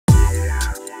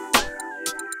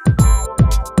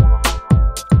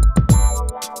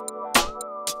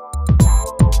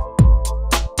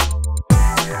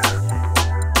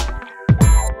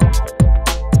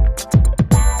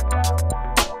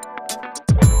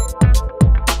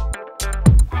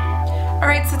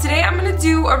Alright, so today I'm going to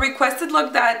do a requested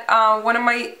look that one of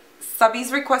my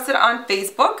subbies requested on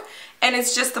Facebook, and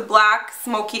it's just the black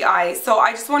smoky eye. So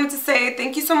I just wanted to say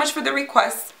thank you so much for the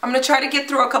request. I'm going to try to get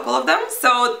through a couple of them,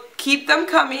 so keep them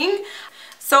coming.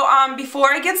 So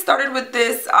before I get started with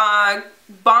this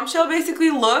bombshell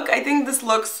basically look, I think this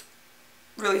looks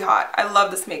really hot. I love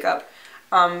this makeup.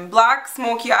 Black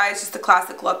smoky eye is just a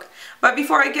classic look. But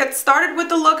before I get started with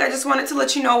the look, I just wanted to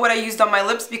let you know what I used on my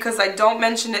lips because I don't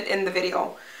mention it in the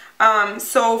video.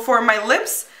 So for my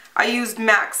lips, I used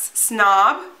MAC's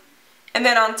Snob, and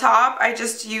then on top I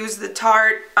just used the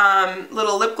Tarte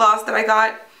little lip gloss that I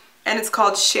got, and it's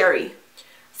called Sherry.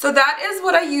 So that is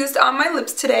what I used on my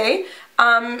lips today,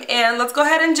 and let's go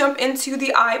ahead and jump into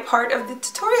the eye part of the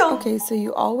tutorial. Okay, so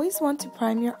you always want to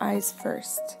prime your eyes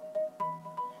first.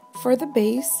 For the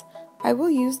base, I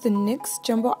will use the NYX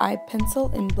Jumbo Eye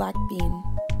Pencil in Black Bean.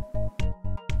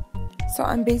 So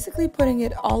I'm basically putting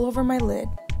it all over my lid.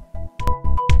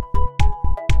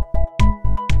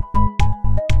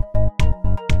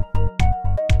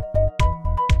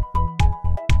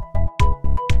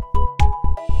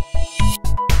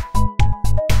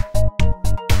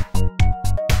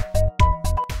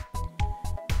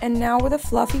 And now with a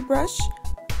fluffy brush,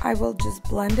 I will just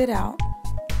blend it out.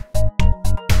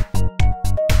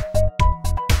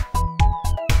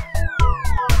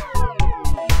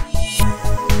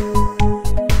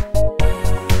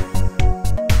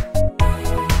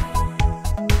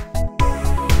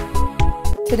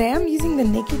 Today I'm using the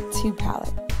Naked 2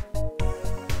 palette.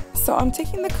 So I'm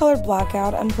taking the color black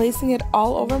out and placing it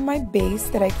all over my base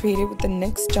that I created with the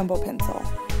NYX Jumbo Pencil.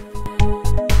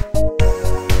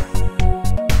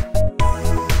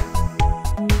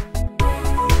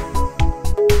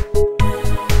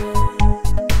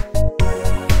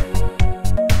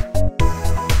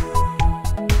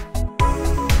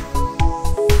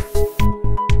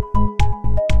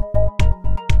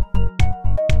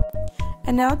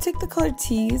 And now take the color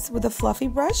Tease with a fluffy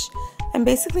brush, and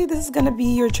basically this is going to be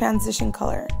your transition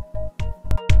color.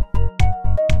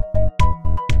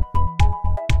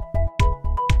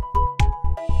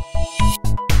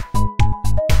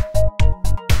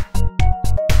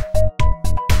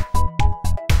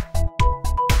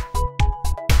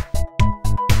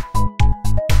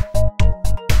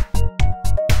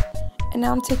 And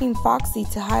now I'm taking Foxy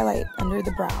to highlight under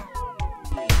the brow.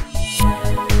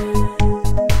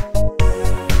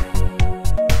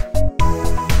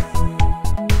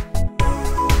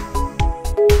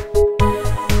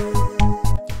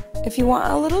 If you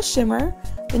want a little shimmer,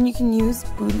 then you can use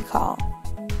Booty Call.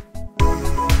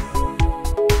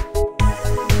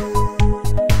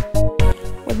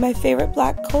 With my favorite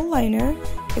black kohl liner,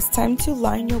 it's time to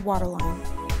line your waterline.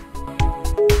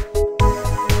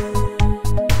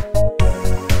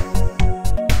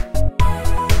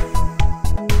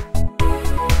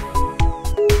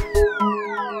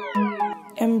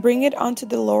 And bring it onto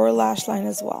the lower lash line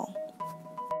as well.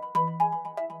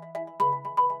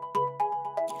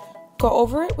 Go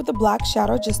over it with a black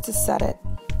shadow just to set it.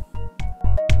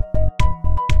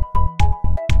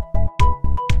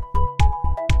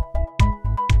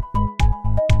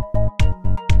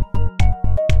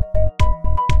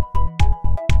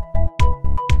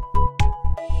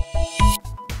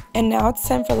 And now it's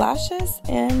time for lashes,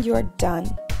 and you're done.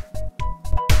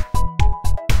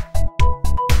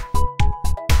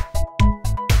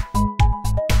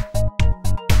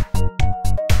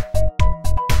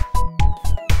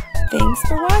 Thanks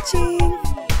for watching!